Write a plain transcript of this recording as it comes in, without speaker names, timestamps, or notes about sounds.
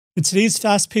In today's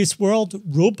fast-paced world,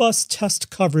 robust test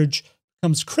coverage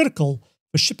becomes critical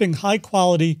for shipping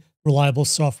high-quality, reliable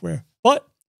software. But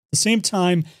at the same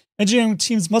time, engineering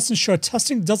teams must ensure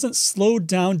testing doesn't slow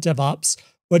down DevOps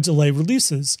or delay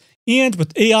releases. And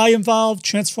with AI involved,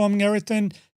 transforming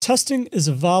everything, testing is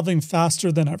evolving faster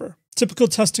than ever. Typical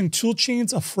testing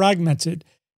toolchains are fragmented,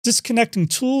 disconnecting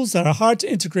tools that are hard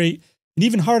to integrate and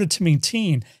even harder to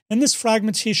maintain. And this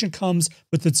fragmentation comes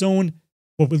with its own,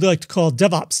 what we like to call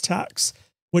DevOps tax,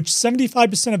 which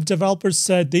 75% of developers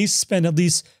said they spend at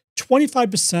least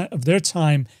 25% of their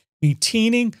time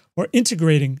maintaining or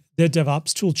integrating their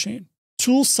DevOps toolchain.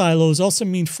 Tool silos also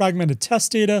mean fragmented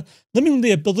test data, limiting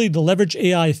the ability to leverage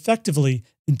AI effectively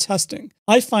in testing.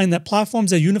 I find that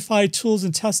platforms that unify tools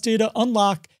and test data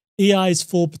unlock AI's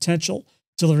full potential,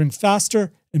 delivering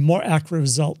faster and more accurate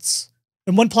results.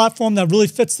 And one platform that really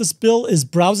fits this bill is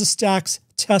BrowserStack's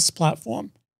Test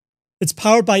Platform. It's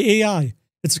powered by AI.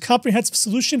 It's a comprehensive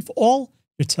solution for all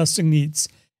your testing needs.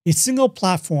 A single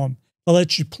platform that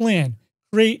lets you plan,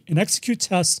 create, and execute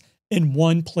tests in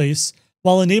one place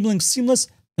while enabling seamless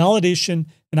validation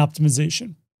and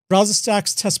optimization.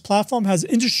 BrowserStack's Test Platform has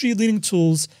industry-leading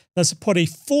tools that support a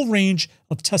full range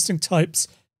of testing types,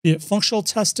 be it functional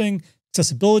testing,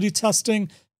 accessibility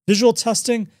testing, visual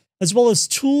testing, as well as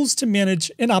tools to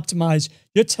manage and optimize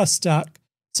your test stack,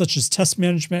 such as test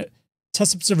management,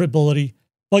 test observability,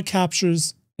 bug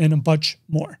captures, and a bunch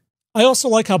more. I also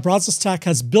like how BrowserStack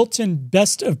has built-in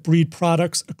best-of-breed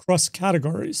products across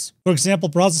categories. For example,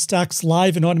 BrowserStack's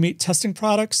live and automate testing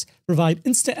products provide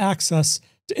instant access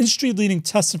to industry-leading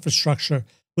test infrastructure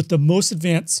with the most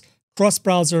advanced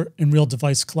cross-browser and real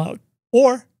device cloud.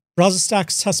 Or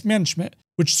BrowserStack's test management,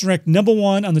 which is ranked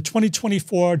 #1 on the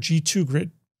 2024 G2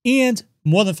 grid. And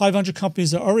more than 500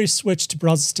 companies have already switched to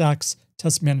BrowserStack's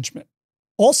test management.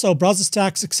 Also,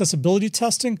 BrowserStack's accessibility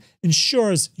testing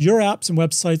ensures your apps and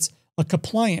websites are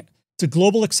compliant to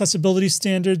global accessibility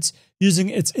standards using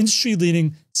its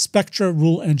industry-leading Spectra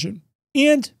rule engine.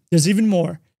 And there's even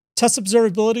more. Test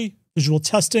observability, visual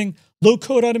testing,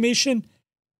 low-code automation,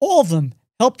 all of them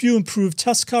help you improve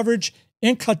test coverage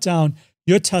and cut down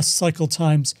your test cycle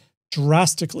times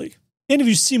drastically. And if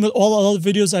you've seen with all the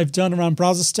other videos I've done around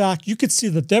BrowserStack, you can see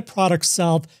that their products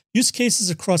solve use cases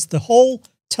across the whole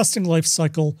testing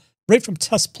lifecycle, right from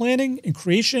test planning and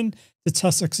creation to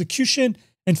test execution,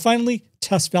 and finally,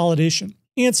 test validation.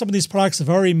 And some of these products I've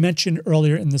already mentioned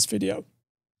earlier in this video.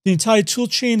 The entire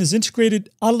toolchain is integrated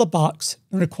out of the box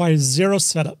and requires zero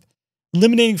setup,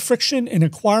 eliminating friction in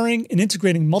acquiring and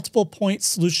integrating multiple point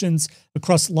solutions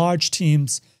across large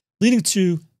teams, leading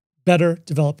to better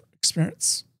developer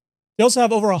experience. They also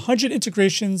have over 100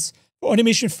 integrations for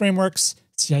automation frameworks,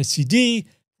 CI/CD,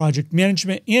 project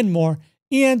management, and more.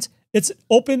 And it's an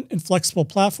open and flexible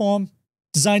platform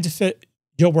designed to fit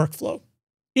your workflow.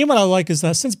 And what I like is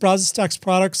that since BrowserStack's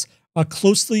products are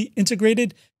closely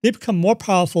integrated, they become more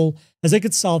powerful as they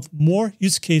can solve more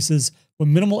use cases with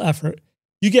minimal effort.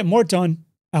 You get more done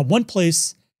at one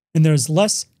place, and there's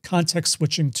less context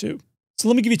switching too. So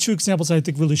let me give you two examples that I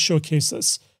think really showcase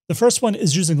this. The first one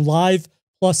is using live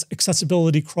plus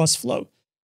accessibility crossflow.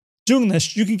 Doing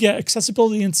this, you can get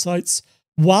accessibility insights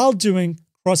while doing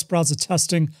cross-browser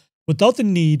testing without the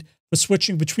need for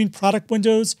switching between product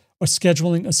windows or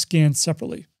scheduling a scan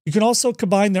separately. You can also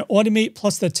combine their automate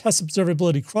plus their test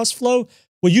observability crossflow,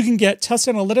 where you can get test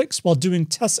analytics while doing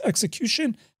test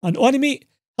execution on automate,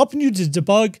 helping you to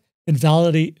debug and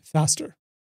validate faster.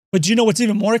 But do you know what's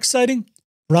even more exciting?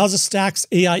 BrowserStack's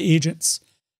AI agents.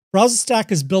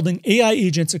 BrowserStack is building AI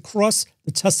agents across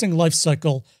the testing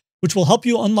lifecycle, which will help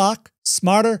you unlock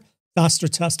smarter, faster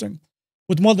testing.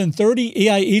 With more than 30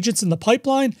 AI agents in the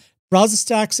pipeline,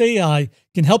 BrowserStack's AI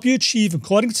can help you achieve,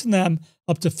 according to them,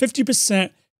 up to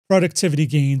 50% productivity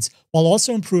gains while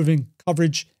also improving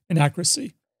coverage and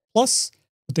accuracy. Plus,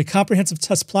 with a comprehensive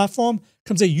test platform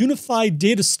comes a unified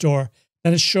data store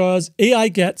that ensures AI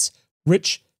gets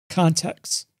rich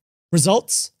context.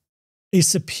 Results? A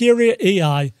superior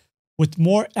AI with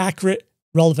more accurate,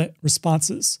 relevant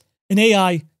responses. An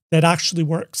AI that actually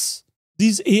works.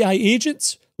 These AI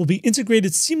agents will be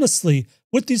integrated seamlessly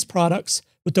with these products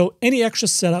without any extra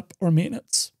setup or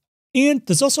maintenance. And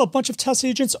there's also a bunch of test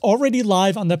agents already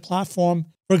live on their platform.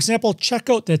 For example, check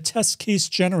out their test case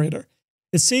generator.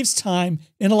 It saves time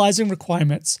analyzing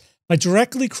requirements by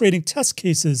directly creating test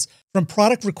cases from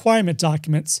product requirement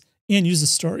documents and user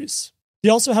stories. They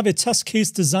also have a test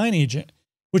case design agent,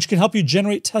 which can help you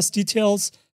generate test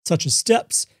details such as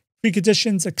steps,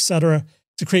 preconditions, etc.,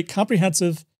 to create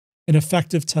comprehensive and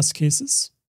effective test cases.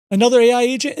 Another AI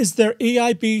agent is their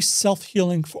AI-based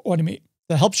self-healing for automate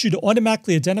that helps you to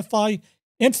automatically identify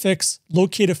and fix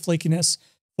locator flakiness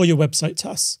for your website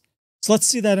tests. So let's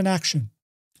see that in action.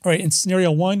 All right, in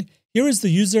scenario 1, here is the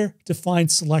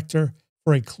user-defined selector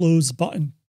for a close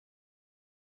button.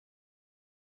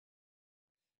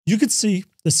 You can see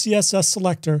the CSS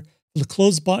selector for the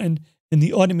close button in the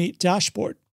Automate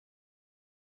dashboard.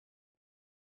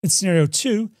 In scenario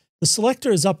 2, the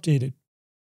selector is updated,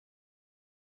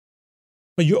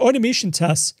 but your automation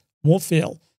tests won't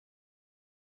fail,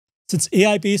 since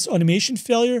AI-based automation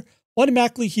failure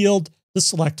automatically healed the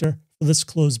selector for this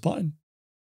close button.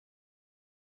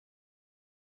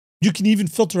 You can even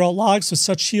filter out logs for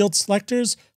such healed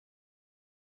selectors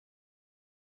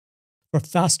for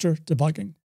faster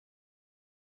debugging.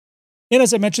 And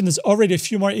as I mentioned, there's already a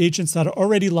few more agents that are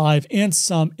already live and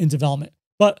some in development,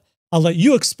 but I'll let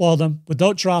you explore them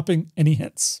without dropping any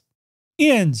hints.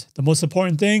 And the most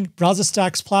important thing,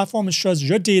 BrowserStack's platform ensures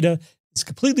your data is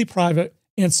completely private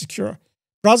and secure.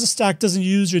 BrowserStack doesn't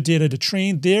use your data to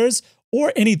train theirs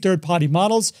or any third-party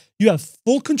models. You have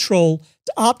full control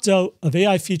to opt out of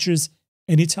AI features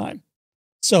anytime.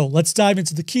 So let's dive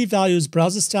into the key values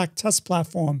BrowserStack Test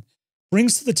Platform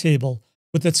brings to the table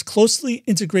with its closely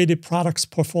integrated products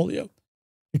portfolio,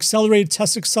 accelerated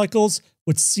testing cycles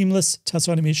with seamless test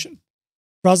automation.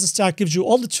 BrowserStack gives you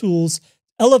all the tools to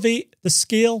elevate the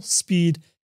scale, speed,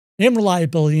 and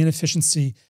reliability and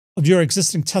efficiency of your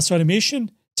existing test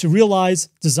automation to realize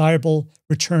desirable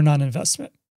return on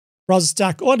investment.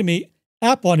 BrowserStack Automate,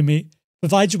 App Automate,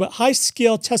 provides you with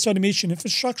high-scale test automation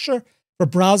infrastructure for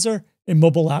browser and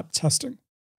mobile app testing.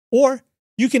 Or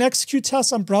you can execute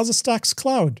tests on BrowserStack's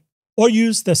cloud, or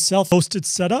use the self-hosted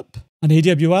setup on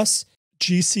AWS,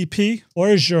 GCP, or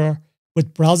Azure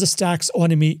with BrowserStack's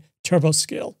Automate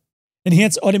TurboScale.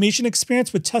 Enhance automation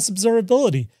experience with test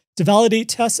observability to validate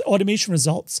test automation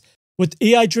results with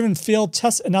AI-driven failed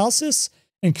test analysis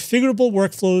and configurable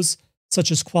workflows such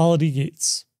as quality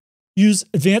gates. Use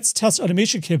advanced test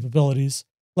automation capabilities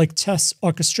like test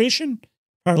orchestration,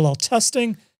 parallel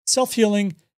testing,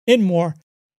 self-healing, and more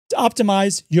to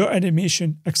optimize your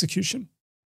automation execution.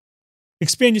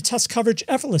 Expand your test coverage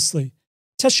effortlessly.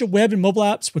 Test your web and mobile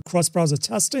apps with cross-browser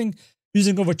testing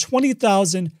using over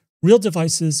 20,000 real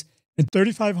devices and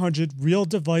 3,500 real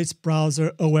device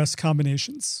browser OS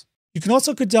combinations. You can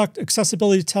also conduct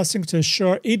accessibility testing to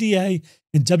assure ADA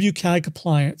and WCAG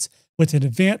compliance with an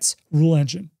advanced rule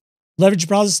engine. Leverage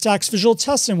BrowserStack's visual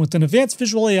testing with an advanced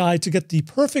visual AI to get the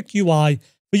perfect UI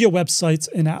for your websites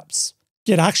and apps.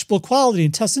 Get actionable quality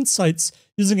and test insights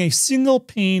using a single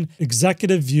pane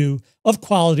executive view of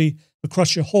quality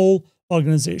across your whole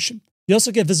organization. You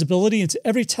also get visibility into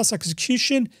every test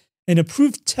execution and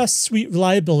improved test suite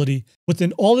reliability with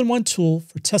an all-in-one tool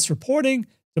for test reporting,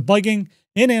 debugging,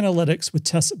 and analytics with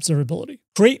test observability.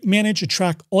 Create, manage, and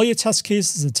track all your test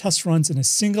cases and test runs in a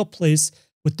single place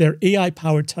with their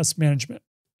AI-powered test management.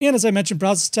 And as I mentioned,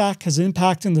 BrowserStack has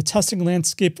impact in the testing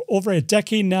landscape for over a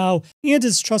decade now and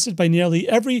is trusted by nearly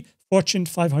every Fortune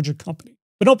 500 company.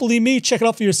 But don't believe me, check it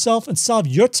out for yourself and solve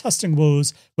your testing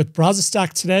woes with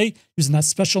BrowserStack today using that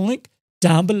special link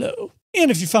down below. And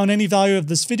if you found any value of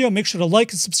this video, make sure to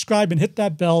like and subscribe and hit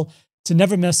that bell to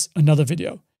never miss another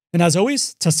video. And as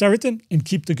always, test everything and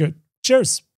keep the good. Cheers.